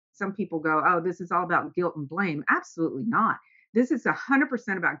some people go, oh, this is all about guilt and blame. Absolutely not. This is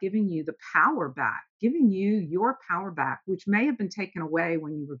 100% about giving you the power back, giving you your power back, which may have been taken away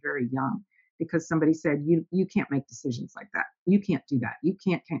when you were very young because somebody said, you can't make decisions like that. You can't do that. You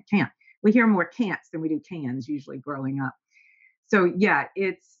can't. We hear more can'ts than we do cans usually growing up. So yeah,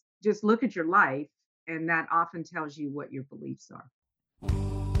 it's just look at your life, and that often tells you what your beliefs are.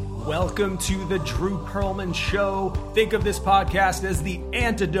 Welcome to the Drew Perlman Show. Think of this podcast as the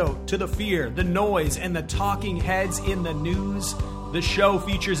antidote to the fear, the noise, and the talking heads in the news. The show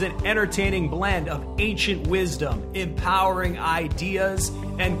features an entertaining blend of ancient wisdom, empowering ideas,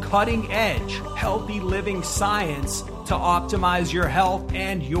 and cutting-edge, healthy living science to optimize your health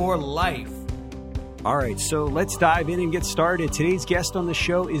and your life. All right, so let's dive in and get started. Today's guest on the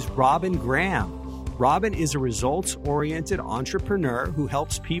show is Robin Graham. Robin is a results-oriented entrepreneur who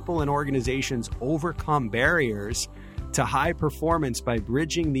helps people and organizations overcome barriers to high performance by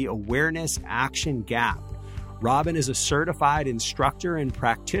bridging the awareness-action gap. Robin is a certified instructor and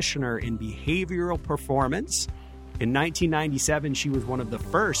practitioner in behavioral performance. In 1997, she was one of the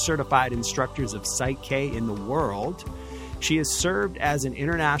first certified instructors of Psych-K in the world. She has served as an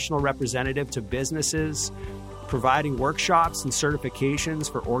international representative to businesses, providing workshops and certifications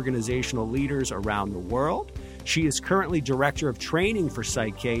for organizational leaders around the world. She is currently director of training for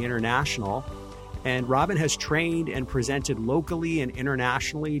Psych-K International, and Robin has trained and presented locally and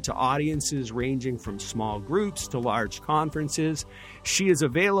internationally to audiences ranging from small groups to large conferences. She is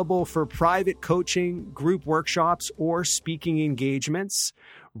available for private coaching, group workshops, or speaking engagements.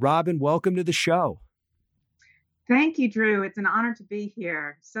 Robin, welcome to the show. Thank you, Drew. It's an honor to be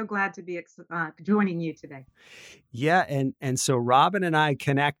here. So glad to be joining you today. Yeah, and so Robin and I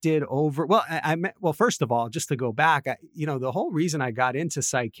connected over. Well, well, first of all, just to go back, the whole reason I got into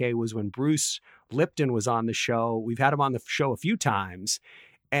Psych-K was when Bruce Lipton was on the show. We've had him on the show a few times,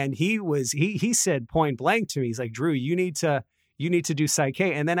 and he said point blank to me, he's like, Drew, you need to do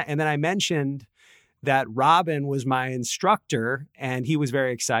Psych-K, and then I mentioned that Robin was my instructor, and he was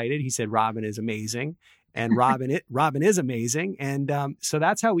very excited. He said Robin is amazing. And Robin is amazing. And so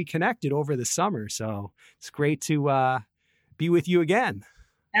that's how we connected over the summer. So it's great to be with you again.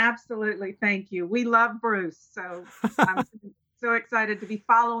 Absolutely. Thank you. We love Bruce. So I'm so excited to be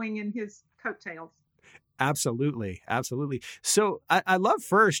following in his coattails. Absolutely. Absolutely. So I love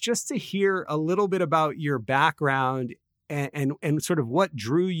first just to hear a little bit about your background and sort of what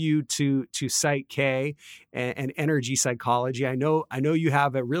drew you to Psych-K and energy psychology. I know you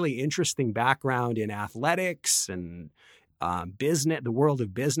have a really interesting background in athletics and business, the world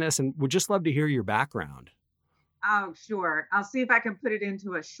of business, and would just love to hear your background. Oh, sure. I'll see if I can put it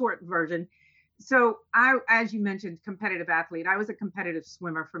into a short version. So as you mentioned, competitive athlete. I was a competitive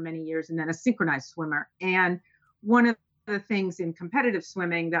swimmer for many years and then a synchronized swimmer. And one of the things in competitive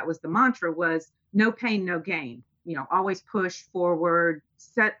swimming that was the mantra was no pain, no gain. Always push forward,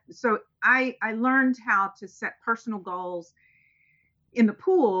 So I learned how to set personal goals in the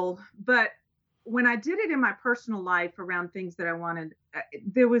pool, but when I did it in my personal life around things that I wanted,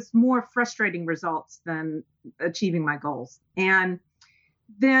 there was more frustrating results than achieving my goals. And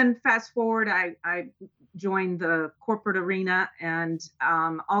then fast forward, I joined the corporate arena and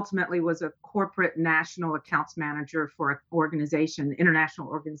ultimately was a corporate national accounts manager for an organization, international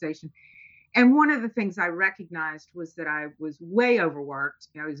organization. And one of the things I recognized was that I was way overworked.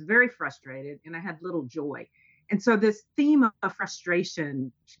 I was very frustrated and I had little joy. And so this theme of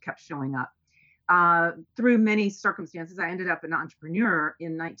frustration kept showing up through many circumstances. I ended up an entrepreneur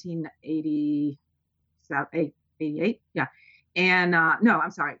in 1988. Yeah. And no,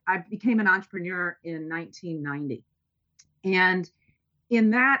 I'm sorry. I became an entrepreneur in 1990. And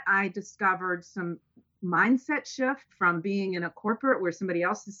in that, I discovered some mindset shift from being in a corporate where somebody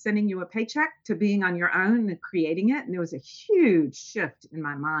else is sending you a paycheck to being on your own and creating it. And there was a huge shift in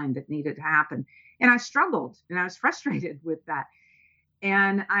my mind that needed to happen. And I struggled and I was frustrated with that.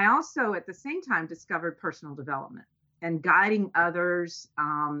 And I also, at the same time, discovered personal development and guiding others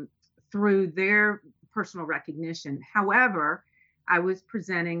through their personal recognition. However, I was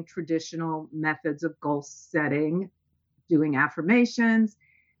presenting traditional methods of goal setting, doing affirmations,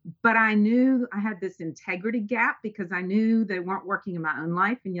 but I knew I had this integrity gap because I knew they weren't working in my own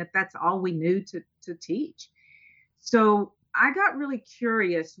life. And yet that's all we knew to teach. So I got really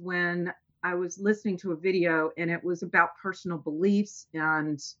curious when I was listening to a video and it was about personal beliefs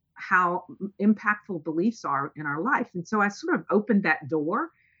and how impactful beliefs are in our life. And so I sort of opened that door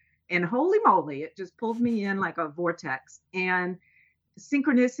and holy moly, it just pulled me in like a vortex. And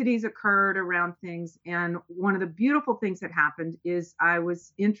synchronicities occurred around things. And one of the beautiful things that happened is I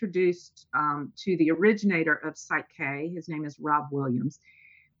was introduced to the originator of Psych-K. His name is Rob Williams.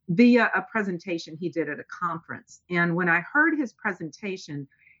 via a presentation he did at a conference. And when I heard his presentation,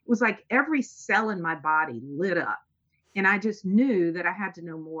 it was like every cell in my body lit up. And I just knew that I had to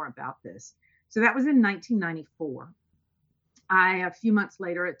know more about this. So that was in 1994. A few months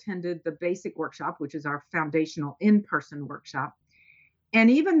later, attended the basic workshop, which is our foundational in-person workshop. And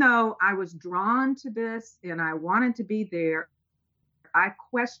even though I was drawn to this and I wanted to be there, I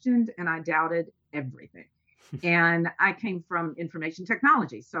questioned and I doubted everything. And I came from information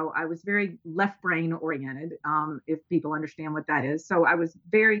technology. So I was very left brain oriented, if people understand what that is. So I was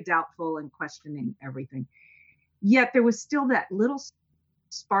very doubtful and questioning everything. Yet there was still that little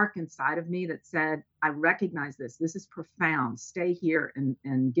spark inside of me that said, I recognize this. This is profound. Stay here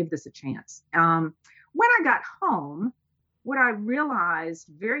and give this a chance. When I got home, what I realized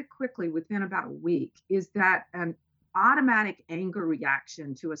very quickly within about a week is that an automatic anger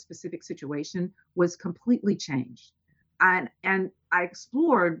reaction to a specific situation was completely changed. And I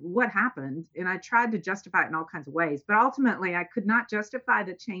explored what happened and I tried to justify it in all kinds of ways. But ultimately, I could not justify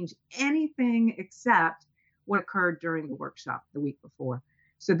the change anything except what occurred during the workshop the week before.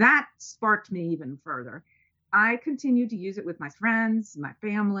 So that sparked me even further. I continued to use it with my friends, my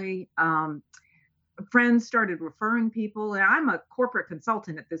family. Friends started referring people, and I'm a corporate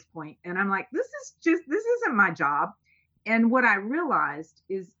consultant at this point. And I'm like, this isn't my job. And what I realized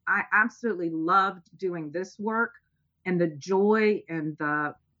is I absolutely loved doing this work, and the joy and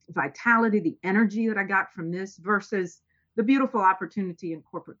the vitality, the energy that I got from this versus the beautiful opportunity in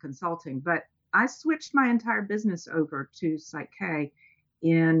corporate consulting. But I switched my entire business over to PsychK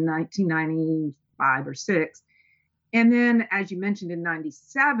in 1995 or 6. And then, as you mentioned, in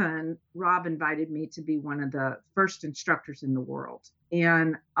 97, Rob invited me to be one of the first instructors in the world.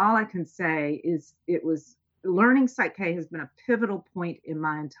 And all I can say is learning PsychK has been a pivotal point in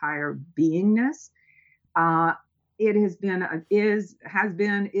my entire beingness. It has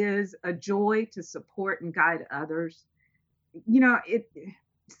been, is a joy to support and guide others.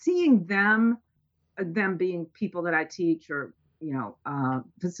 Seeing them being people that I teach or,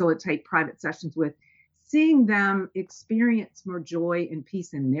 facilitate private sessions with, seeing them experience more joy and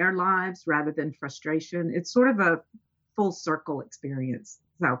peace in their lives rather than frustration. It's sort of a full circle experience.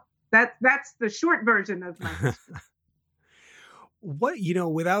 So that's the short version of my history. What,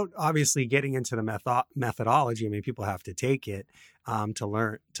 without obviously getting into the methodology, I mean, people have to take it to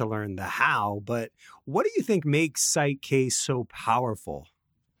learn the how, but what do you think makes PsychK so powerful?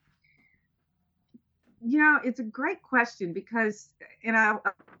 It's a great question because, and I'll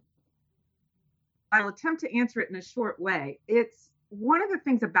attempt to answer it in a short way. It's one of the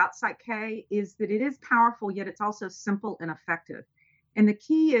things about PsychK is that it is powerful, yet it's also simple and effective. And the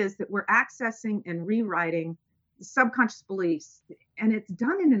key is that we're accessing and rewriting subconscious beliefs, and it's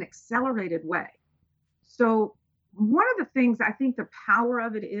done in an accelerated way. So one of the things I think the power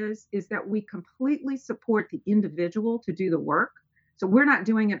of it is that we completely support the individual to do the work. So we're not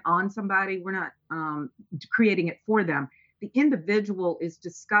doing it on somebody. We're not creating it for them. The individual is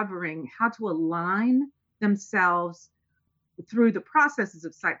discovering how to align themselves through the processes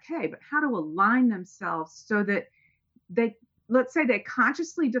of PsychK, but how to align themselves so that let's say they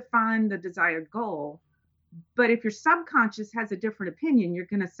consciously define the desired goal, but if your subconscious has a different opinion, you're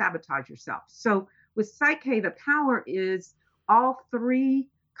going to sabotage yourself. So with PsychK, the power is all three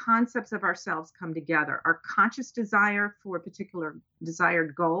concepts of ourselves come together. Our conscious desire for a particular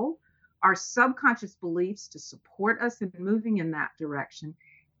desired goal, our subconscious beliefs to support us in moving in that direction,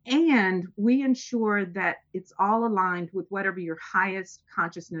 and we ensure that it's all aligned with whatever your highest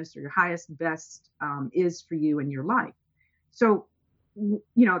consciousness or your highest best is for you in your life. So,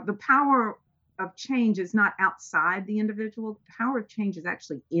 the power of change is not outside the individual. The power of change is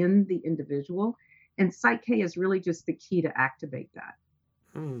actually in the individual. And PsychK is really just the key to activate that.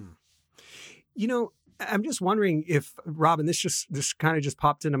 I'm just wondering if Rob, and this kind of just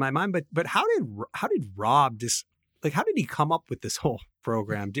popped into my mind, but how did Rob how did he come up with this whole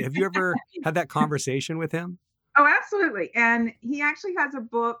program? Have you ever had that conversation with him? Oh, absolutely. And he actually has a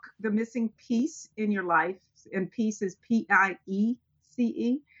book, The Missing Piece in Your Life. And peace is PIECE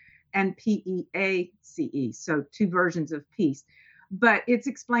and PEACE. So two versions of peace. But it's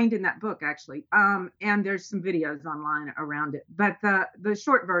explained in that book, actually. And there's some videos online around it. But the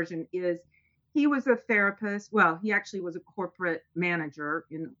short version is he was a therapist. Well, he actually was a corporate manager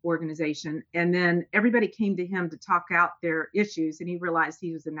in an organization. And then everybody came to him to talk out their issues. And he realized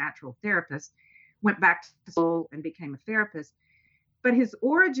he was a natural therapist, went back to school and became a therapist. But his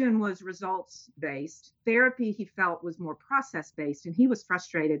origin was results-based. Therapy, he felt, was more process-based. And he was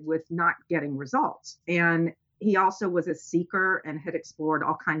frustrated with not getting results. And he also was a seeker and had explored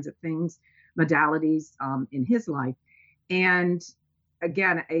all kinds of things, modalities in his life. And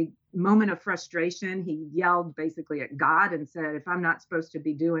again, a moment of frustration. He yelled basically at God and said, if I'm not supposed to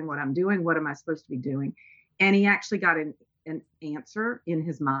be doing what I'm doing, what am I supposed to be doing? And he actually got an answer in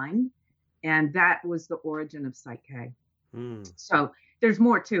his mind. And that was the origin of Psych-K. So there's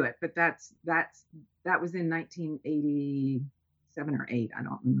more to it, but that was in 1987 or 8. I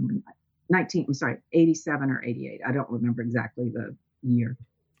don't remember. 87 or 88. I don't remember exactly the year.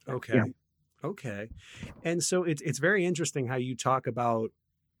 Okay. Yeah. Okay. And so it's very interesting how you talk about,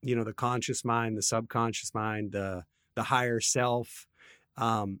 the conscious mind, the subconscious mind, the higher self.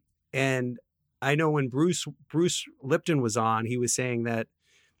 And I know when Bruce Lipton was on, he was saying that,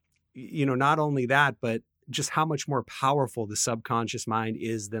 not only that, but just how much more powerful the subconscious mind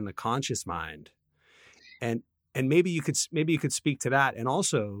is than the conscious mind. And maybe you could speak to that. And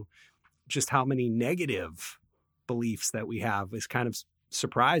also just how many negative beliefs that we have is kind of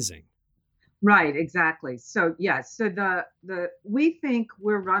surprising. Right, exactly. So yes, so we think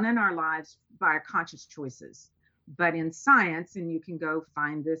we're running our lives by our conscious choices. But in science, and you can go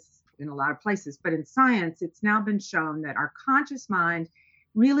find this in a lot of places, but in science, it's now been shown that our conscious mind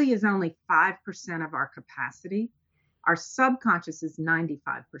really is only 5% of our capacity. Our subconscious is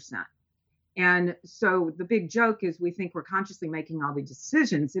 95%. And so the big joke is we think we're consciously making all these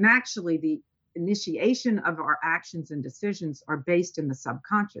decisions, and actually the initiation of our actions and decisions are based in the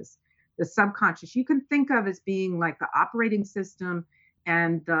subconscious. The subconscious you can think of as being like the operating system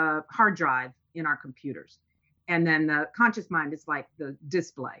and the hard drive in our computers. And then the conscious mind is like the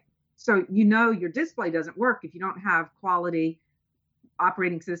display. So your display doesn't work if you don't have quality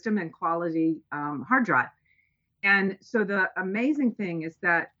operating system and quality hard drive. And so the amazing thing is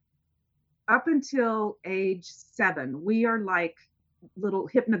that up until age 7, we are like little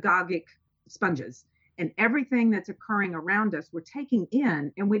hypnagogic sponges, and everything that's occurring around us, we're taking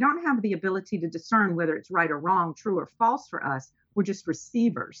in, and we don't have the ability to discern whether it's right or wrong, true or false for us. We're just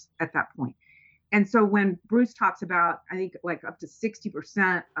receivers at that point. And so when Bruce talks about, I think like up to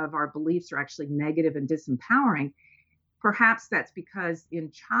 60% of our beliefs are actually negative and disempowering, perhaps that's because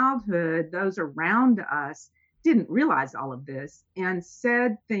in childhood, those around us didn't realize all of this and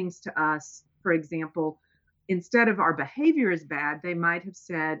said things to us. For example, instead of our behavior is bad, they might have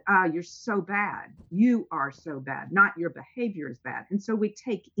said, you're so bad. You are so bad, not your behavior is bad. And so we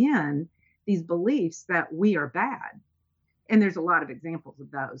take in these beliefs that we are bad. And there's a lot of examples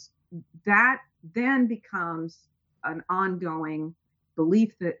of those. That then becomes an ongoing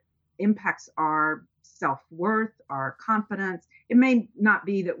belief that impacts our self-worth, our confidence. It may not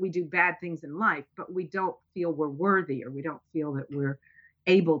be that we do bad things in life, but we don't feel we're worthy, or we don't feel that we're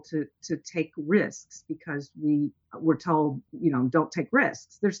able to take risks because we're told, don't take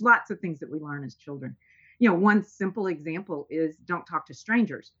risks. There's lots of things that we learn as children. One simple example is don't talk to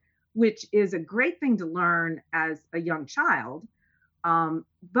strangers, which is a great thing to learn as a young child.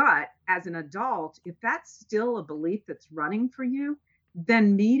 But as an adult, if that's still a belief that's running for you,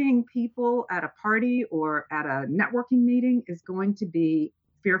 then meeting people at a party or at a networking meeting is going to be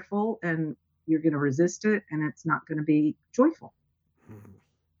fearful, and you're going to resist it, and it's not going to be joyful.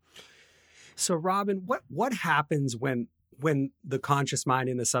 So, Robin, what happens when the conscious mind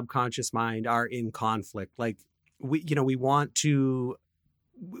and the subconscious mind are in conflict? Like we want to,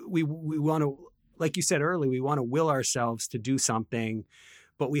 like you said earlier, we want to will ourselves to do something,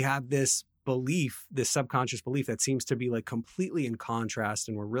 but we have this belief, this subconscious belief that seems to be like completely in contrast,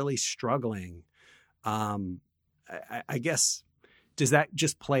 and we're really struggling. I guess, does that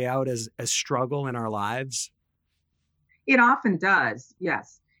just play out as struggle in our lives? It often does.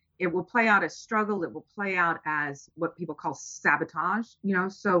 Yes. It will play out as struggle. It will play out as what people call sabotage.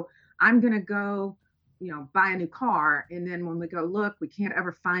 So I'm going to go, buy a new car. And then when we go, look, we can't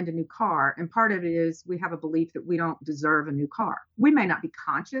ever find a new car. And part of it is we have a belief that we don't deserve a new car. We may not be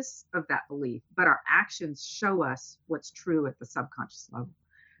conscious of that belief, but our actions show us what's true at the subconscious level.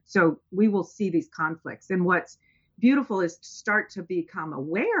 So we will see these conflicts. And what's beautiful is to start to become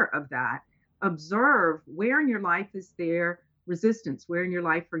aware of that. Observe where in your life is there resistance, where in your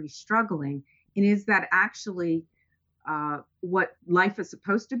life are you struggling, and is that actually what life is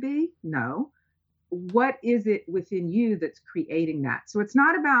supposed to be? No. What is it within you that's creating that? So it's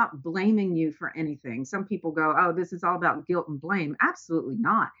not about blaming you for anything. Some people go, oh, this is all about guilt and blame. Absolutely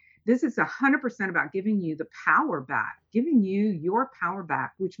not. This is 100% about giving you the power back, giving you your power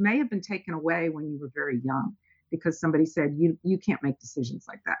back, which may have been taken away when you were very young because somebody said, you can't make decisions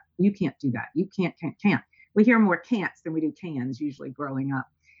like that. You can't do that. You can't. We hear more can'ts than we do cans usually growing up.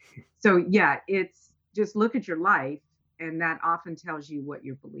 So yeah, it's just look at your life, and that often tells you what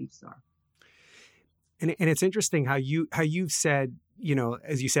your beliefs are. And it's interesting how you've said,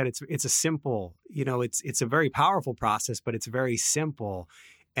 as you said, it's a simple, it's a very powerful process, but it's very simple.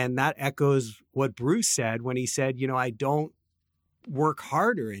 And that echoes what Bruce said when he said, I don't work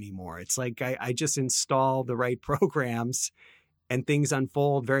harder anymore. It's like I just install the right programs and things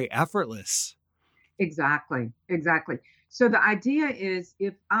unfold very effortless. Exactly. So the idea is,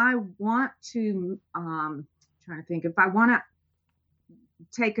 if I want to, if I want to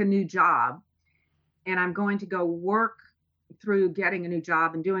take a new job and I'm going to go work through getting a new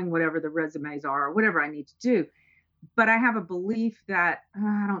job and doing whatever the resumes are or whatever I need to do, but I have a belief that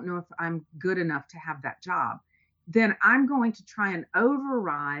I don't know if I'm good enough to have that job, then I'm going to try and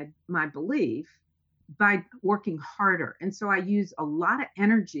override my belief by working harder. And so I use a lot of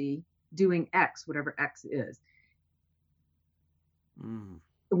energy doing X, whatever X is.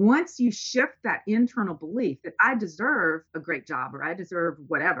 Once you shift that internal belief that I deserve a great job or I deserve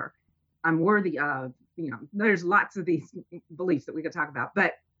whatever, I'm worthy of, there's lots of these beliefs that we could talk about.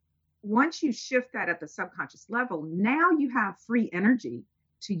 But once you shift that at the subconscious level, now you have free energy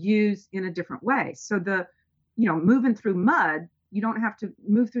to use in a different way. So moving through mud, you don't have to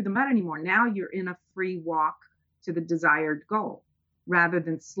move through the mud anymore. Now you're in a free walk to the desired goal rather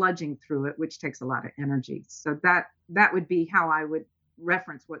than sludging through it, which takes a lot of energy. So that would be how I would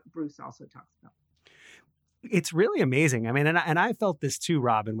reference what Bruce also talks about. It's really amazing. I mean, and I felt this too,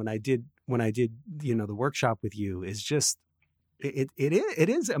 Robin, when I did, the workshop with you. Is just, it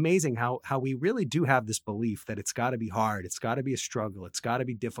is amazing how we really do have this belief that it's got to be hard. It's got to be a struggle. It's got to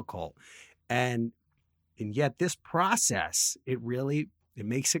be difficult. And yet this process, it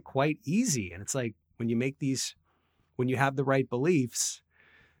makes it quite easy. And it's like, when you have the right beliefs,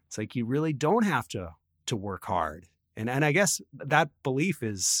 it's like you really don't have to work hard. And I guess that belief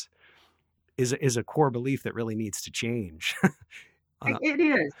is a core belief that really needs to change. It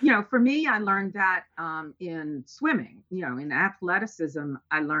is. For me, I learned that in swimming. In athleticism,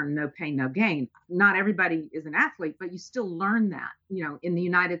 I learned no pain, no gain. Not everybody is an athlete, but you still learn that. In the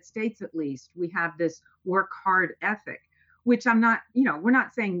United States, at least, we have this work hard ethic, which I'm not, we're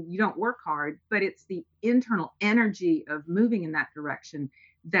not saying you don't work hard, but it's the internal energy of moving in that direction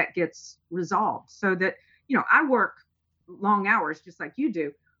that gets resolved. So that, I work long hours just like you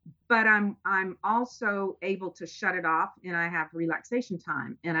do, but I'm also able to shut it off, and I have relaxation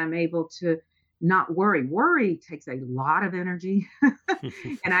time, and I'm able to not worry. Worry takes a lot of energy.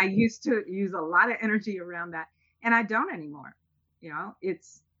 And I used to use a lot of energy around that, and I don't anymore.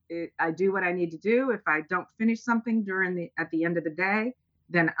 I do what I need to do. If I don't finish something at the end of the day,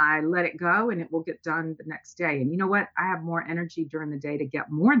 then I let it go and it will get done the next day. And you know what? I have more energy during the day to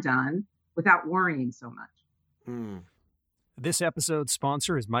get more done without worrying so much. This episode's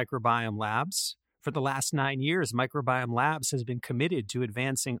sponsor is Microbiome Labs. For the last 9 years, Microbiome Labs has been committed to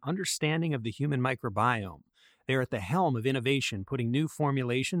advancing understanding of the human microbiome. They're at the helm of innovation, putting new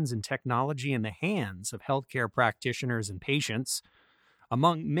formulations and technology in the hands of healthcare practitioners and patients.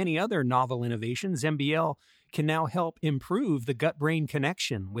 Among many other novel innovations, MBL can now help improve the gut-brain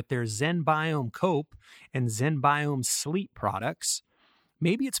connection with their ZenBiome Cope and ZenBiome Sleep products.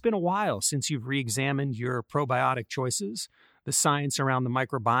 Maybe it's been a while since you've re-examined your probiotic choices, the science around the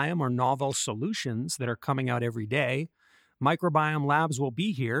microbiome, or novel solutions that are coming out every day. Microbiome Labs will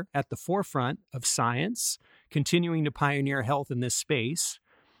be here at the forefront of science, continuing to pioneer health in this space.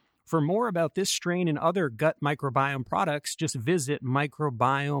 For more about this strain and other gut microbiome products, just visit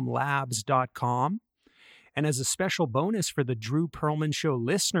microbiomelabs.com. And as a special bonus for the Drew Perlman Show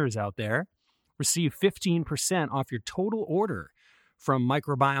listeners out there, receive 15% off your total order from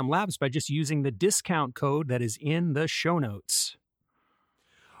Microbiome Labs by just using the discount code that is in the show notes.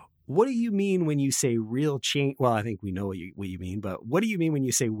 What do you mean when you say real change? Well, I think we know what you mean, but what do you mean when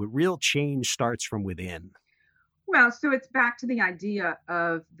you say real change starts from within? Well, so it's back to the idea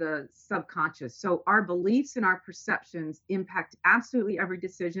of the subconscious. So our beliefs and our perceptions impact absolutely every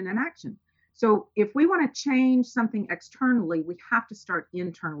decision and action. So if we want to change something externally, we have to start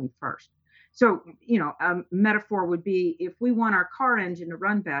internally first. So, a metaphor would be, if we want our car engine to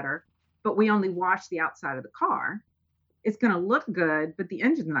run better, but we only wash the outside of the car, it's going to look good, but the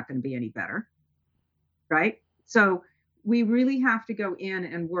engine's not going to be any better, right? So we really have to go in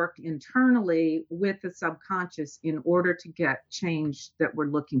and work internally with the subconscious in order to get change that we're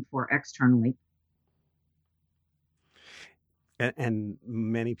looking for externally. And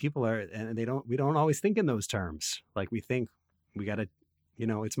many people we don't always think in those terms. Like, we think we got to,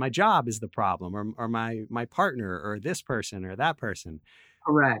 it's my job is the problem, or my partner, or this person or that person.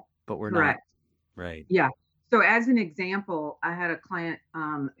 Correct. But we're not. Right. Yeah. So as an example, I had a client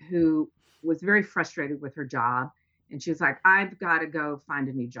who was very frustrated with her job, And she was like, I've got to go find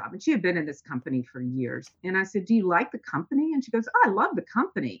a new job. And she had been in this company for years. And I said, do you like the company? And she goes, oh, I love the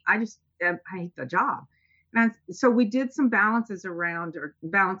company. I hate the job. And so we did some balances around, or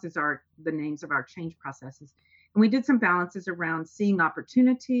balances are the names of our change processes. And we did some balances around seeing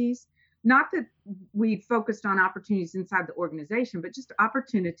opportunities, not that we focused on opportunities inside the organization, but just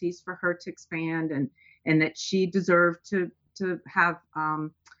opportunities for her to expand, and that she deserved to have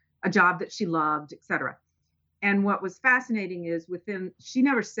a job that she loved, et cetera. And what was fascinating is she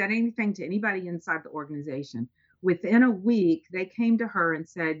never said anything to anybody inside the organization. Within a week, they came to her and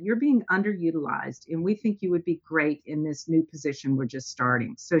said, you're being underutilized, and we think you would be great in this new position we're just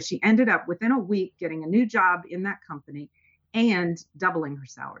starting. So she ended up within a week getting a new job in that company and doubling her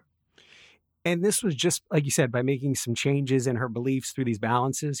salary. And this was just, like you said, by making some changes in her beliefs through these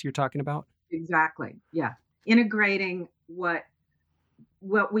balances you're talking about? Exactly. Yeah. Integrating what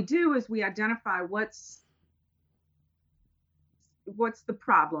we do is we identify what's the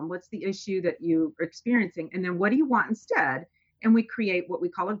problem, what's the issue that you are experiencing, and then what do you want instead? And we create what we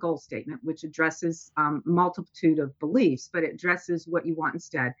call a goal statement, which addresses multitude of beliefs, but it addresses what you want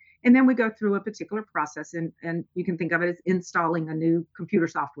instead. And then we go through a particular process, and you can think of it as installing a new computer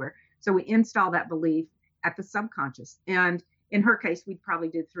software. So we install that belief at the subconscious. And in her case, we probably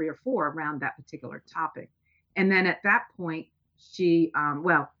did 3 or 4 around that particular topic. And then at that point, she,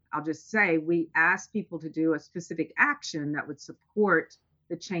 I'll just say, we asked people to do a specific action that would support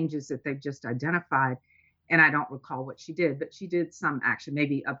the changes that they've just identified. And I don't recall what she did, but she did some action,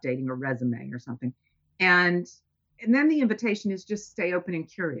 maybe updating a resume or something. And then the invitation is just stay open and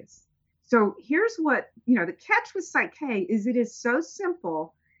curious. So here's what, the catch with Psych-K is it is so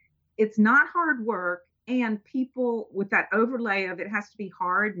simple. It's not hard work. And people with that overlay of it has to be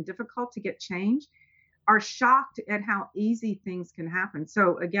hard and difficult to get change are shocked at how easy things can happen.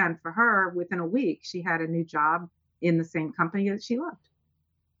 So again, for her, within a week, she had a new job in the same company that she loved.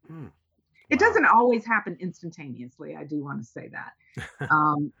 It doesn't always happen instantaneously. I do want to say that.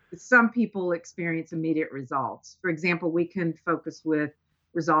 Some people experience immediate results. For example, we can focus with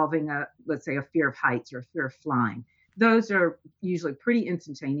resolving let's say a fear of heights or a fear of flying. Those are usually pretty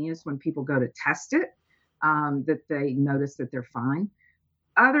instantaneous when people go to test it, that they notice that they're fine.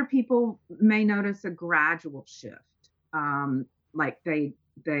 Other people may notice a gradual shift. Like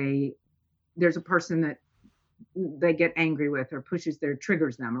there's a person that they get angry with or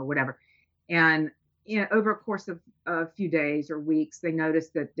triggers them or whatever. And over a course of a few days or weeks, they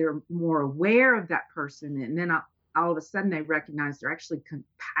notice that they're more aware of that person. And then all of a sudden they recognize they're actually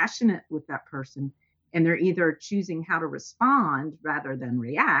compassionate with that person. And they're either choosing how to respond rather than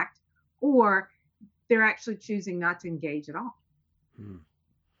react, or they're actually choosing not to engage at all.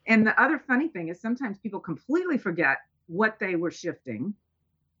 And the other funny thing is sometimes people completely forget what they were shifting,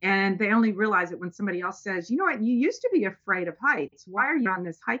 and they only realize it when somebody else says, you know what, you used to be afraid of heights. Why are you on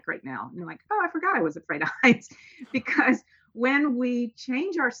this hike right now? And you're like, oh, I forgot I was afraid of heights. Because when we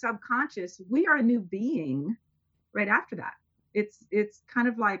change our subconscious, we are a new being right after that. It's kind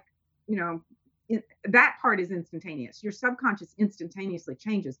of like, that part is instantaneous. Your subconscious instantaneously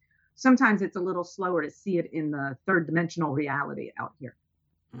changes. Sometimes it's a little slower to see it in the third dimensional reality out here.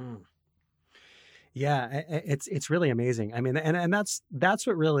 Yeah, it's really amazing. I mean, and that's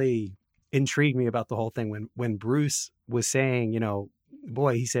what really intrigued me about the whole thing when Bruce was saying,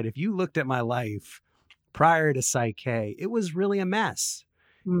 boy, he said, if you looked at my life prior to Psych-K, it was really a mess.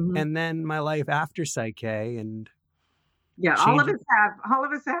 And then my life after Psych-K, and yeah, all of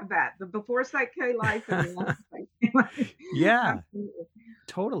us have that, the before Psych-K life and the after Psych-K life. Yeah.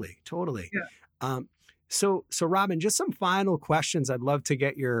 Absolutely. Totally. Yeah. So Robin, just some final questions I'd love to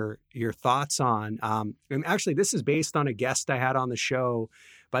get your thoughts on. And actually, this is based on a guest I had on the show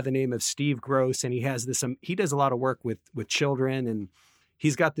by the name of Steve Gross, and he has this. He does a lot of work with children, and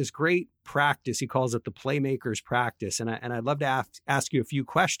he's got this great practice. He calls it the Playmakers Practice, and I'd love to ask you a few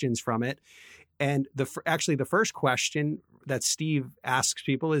questions from it. And the first question that Steve asks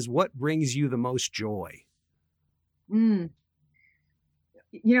people is, what brings you the most joy?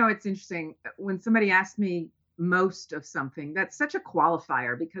 It's interesting when somebody asks me most of something, that's such a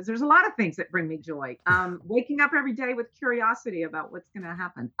qualifier because there's a lot of things that bring me joy. Waking up every day with curiosity about what's going to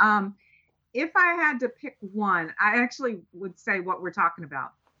happen. If I had to pick one, I actually would say what we're talking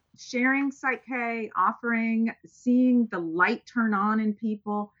about. Sharing Psych-K, offering, seeing the light turn on in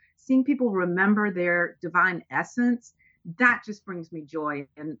people, seeing people remember their divine essence, that just brings me joy.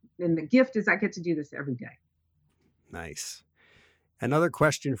 And the gift is I get to do this every day. Nice. Another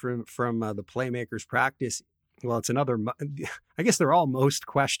question from the Playmakers Practice. Well, it's another. I guess they're all most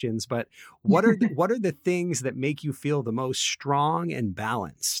questions, but what are the things that make you feel the most strong and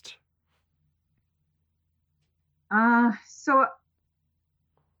balanced? So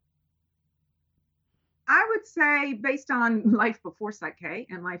I would say, based on life before Psych K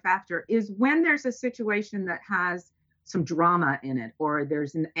and life after, is when there's a situation that has some drama in it, or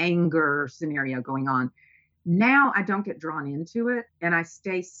there's an anger scenario going on. Now I don't get drawn into it and I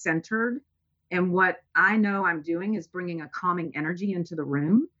stay centered. And what I know I'm doing is bringing a calming energy into the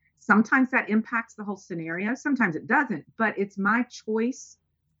room. Sometimes that impacts the whole scenario, sometimes it doesn't, but it's my choice.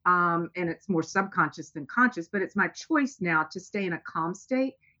 And it's more subconscious than conscious, but it's my choice now to stay in a calm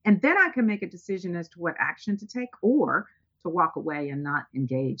state. And then I can make a decision as to what action to take or to walk away and not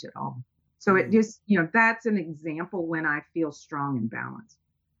engage at all. So it just, that's an example when I feel strong and balanced.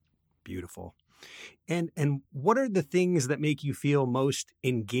 Beautiful. And what are the things that make you feel most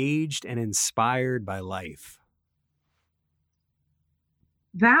engaged and inspired by life?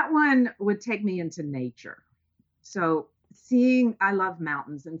 That one would take me into nature. So I love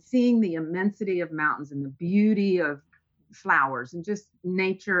mountains, and seeing the immensity of mountains and the beauty of flowers and just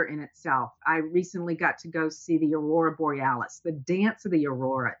nature in itself. I recently got to go see the Aurora Borealis. The dance of the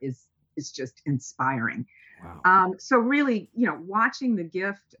Aurora is just inspiring. Wow. So really, watching the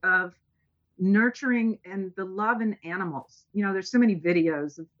gift of nurturing and the love in animals. There's so many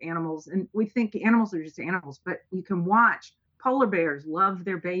videos of animals, and we think animals are just animals, but you can watch polar bears love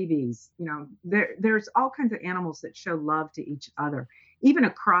their babies. There's all kinds of animals that show love to each other, even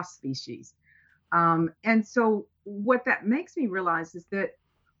across species. And so what that makes me realize is that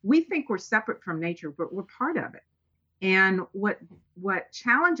we think we're separate from nature, but we're part of it. And what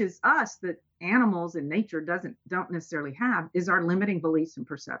challenges us that animals and nature don't necessarily have is our limiting beliefs and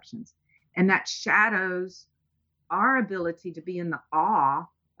perceptions. And that shadows our ability to be in the awe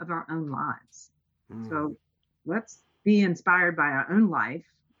of our own lives. So let's be inspired by our own life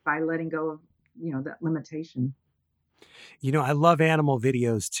by letting go of, that limitation. I love animal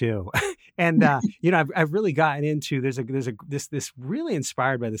videos too. And, I've really gotten into, this really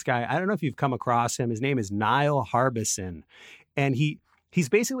inspired by this guy. I don't know if you've come across him. His name is Niall Harbison. And he's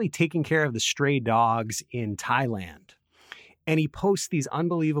basically taking care of the stray dogs in Thailand. And he posts these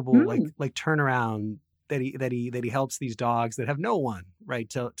unbelievable, like turnaround that he helps these dogs that have no one, right,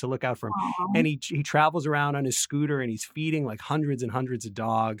 to look out for him. Aww. And he travels around on his scooter and he's feeding like hundreds and hundreds of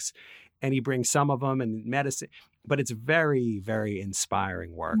dogs, and he brings some of them and medicine. But it's very, very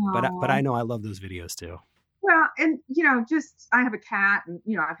inspiring work. Aww. But I know I love those videos too. Well, and I have a cat, and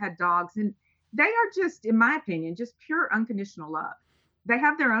I've had dogs, and they are just, in my opinion, just pure unconditional love. They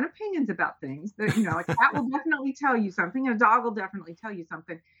have their own opinions about things. That a cat will definitely tell you something, and a dog will definitely tell you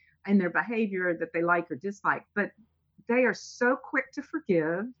something in their behavior that they like or dislike. But they are so quick to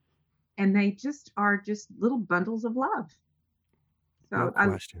forgive, and they just are just little bundles of love. So no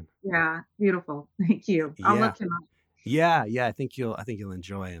question. Yeah, beautiful. Thank you. I'll look him up. Yeah. I think you'll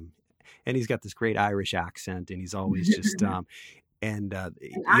enjoy him. And he's got this great Irish accent, and he's always just an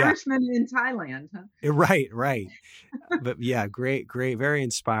Irishman in Thailand, huh? Right. But yeah, great, very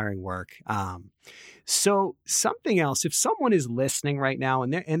inspiring work. So something else, if someone is listening right now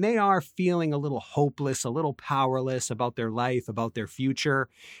and they are feeling a little hopeless, a little powerless about their life, about their future,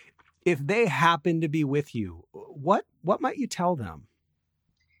 if they happen to be with you, what might you tell them?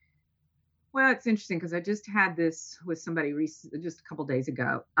 Well, it's interesting because I just had this with somebody just a couple days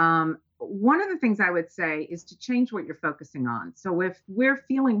ago. One of the things I would say is to change what you're focusing on. So if we're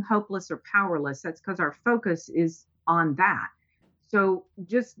feeling hopeless or powerless, that's because our focus is on that. So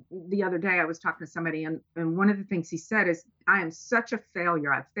just the other day, I was talking to somebody, and one of the things he said is, I am such a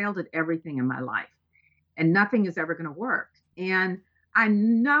failure. I've failed at everything in my life, and nothing is ever going to work. And I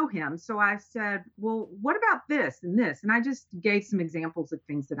know him. So I said, well, what about this and this? And I just gave some examples of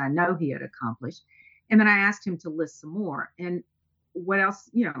things that I know he had accomplished. And then I asked him to list some more. And what else,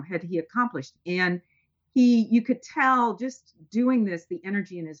 had he accomplished? And you could tell just doing this, the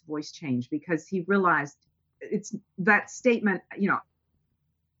energy in his voice changed, because he realized it's that statement,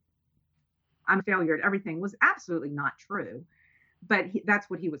 I'm a failure at everything, was absolutely not true. But that's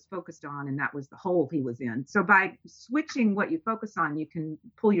what he was focused on, and that was the hole he was in. So by switching what you focus on, you can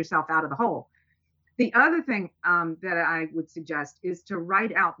pull yourself out of the hole. The other thing that I would suggest is to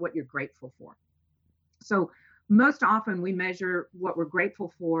write out what you're grateful for. So most often we measure what we're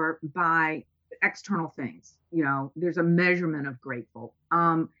grateful for by external things. There's a measurement of grateful.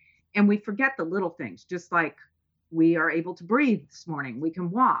 And we forget the little things, just like we are able to breathe this morning. We can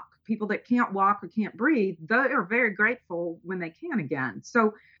walk. People that can't walk or can't breathe, they are very grateful when they can again.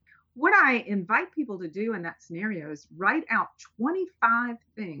 So what I invite people to do in that scenario is write out 25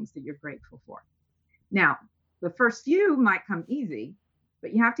 things that you're grateful for. Now, the first few might come easy,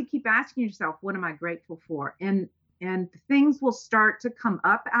 but you have to keep asking yourself, what am I grateful for? And things will start to come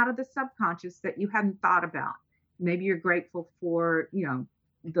up out of the subconscious that you hadn't thought about. Maybe you're grateful for,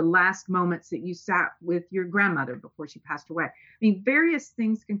 the last moments that you sat with your grandmother before she passed away. I mean, various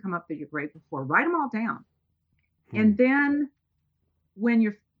things can come up that you're grateful for. Write them all down. And then when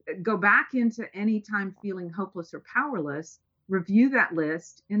you go back into any time feeling hopeless or powerless, review that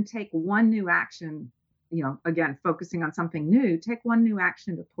list and take one new action, again, focusing on something new, take one new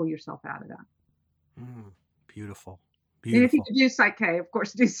action to pull yourself out of that. Beautiful. And if you could do Psych K, of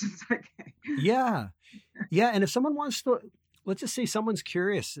course, do some Psych K. Yeah. And if someone wants to, let's just say someone's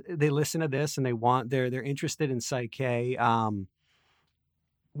curious, they listen to this and they're interested in Psych K.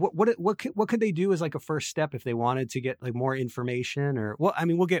 What could they do as like a first step if they wanted to get like more information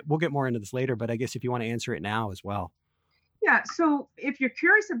we'll get more into this later, but I guess if you want to answer it now as well. Yeah. So if you're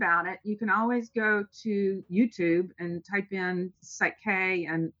curious about it, you can always go to YouTube and type in Psych K,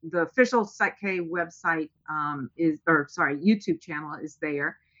 and the official Psych K website YouTube channel is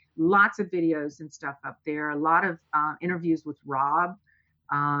there. Lots of videos and stuff up there. A lot of interviews with Rob.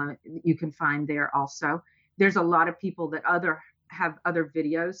 You can find there also. There's a lot of people that have other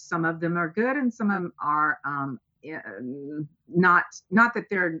videos. Some of them are good and some of them are not that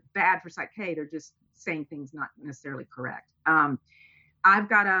they're bad for Psych K. They're just saying things not necessarily correct. I've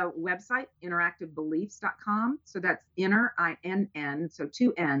got a website, interactivebeliefs.com. So that's inner, I-N-N, so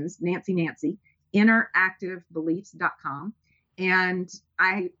 2 N's, Nancy, interactivebeliefs.com. And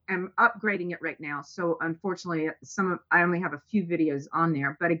I am upgrading it right now. So unfortunately, I only have a few videos on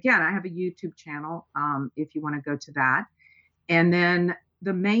there. But again, I have a YouTube channel if you want to go to that. And then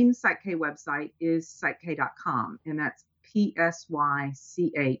the main Psych K website is psychk.com, and that's PSYCH-K.com.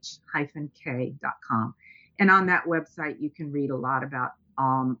 And on that website, you can read a lot about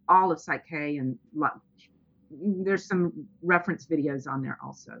all of Psych K, and there's some reference videos on there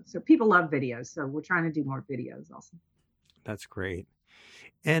also. So people love videos, so we're trying to do more videos also. That's great.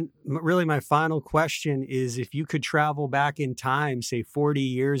 And really, my final question is, if you could travel back in time, say 40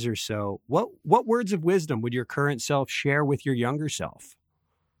 years or so, what words of wisdom would your current self share with your younger self?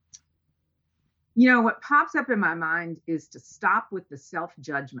 What pops up in my mind is to stop with the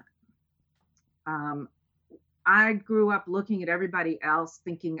self-judgment. I grew up looking at everybody else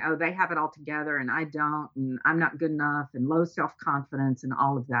thinking, oh, they have it all together and I don't, and I'm not good enough, and low self-confidence and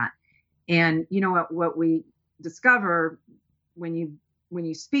all of that. And what we discover when you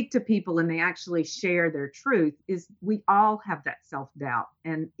speak to people and they actually share their truth is we all have that self-doubt.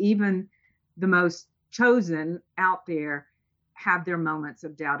 And even the most chosen out there have their moments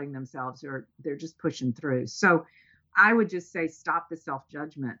of doubting themselves, or they're just pushing through. So I would just say, stop the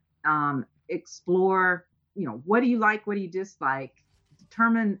self-judgment, explore, what do you like? What do you dislike?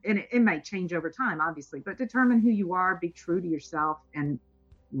 Determine, and it may change over time, obviously, but determine who you are, be true to yourself, and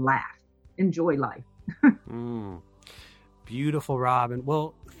laugh, enjoy life. Beautiful, Robin.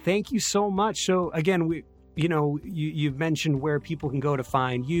 Well, thank you so much. So again, you've mentioned where people can go to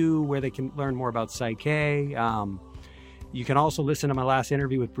find you, where they can learn more about Psych K. You can also listen to my last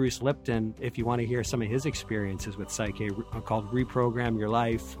interview with Bruce Lipton if you want to hear some of his experiences with Psych K, called Reprogram Your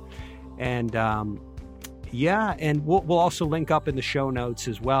Life. And and we'll also link up in the show notes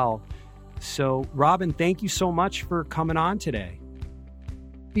as well. So Robin, thank you so much for coming on today.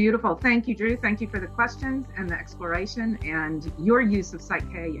 Beautiful. Thank you, Drew. Thank you for the questions and the exploration and your use of Psych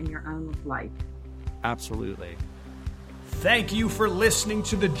K in your own life. Absolutely. Thank you for listening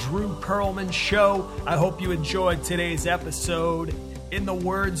to the Drew Perlman Show. I hope you enjoyed today's episode. In the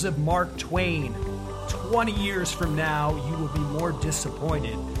words of Mark Twain, 20 years from now, you will be more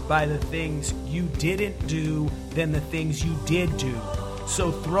disappointed by the things you didn't do than the things you did do.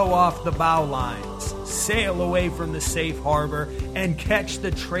 So throw off the bow lines, sail away from the safe harbor, and catch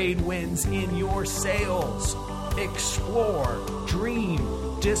the trade winds in your sails. Explore,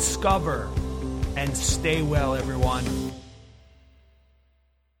 dream, discover, and stay well, everyone.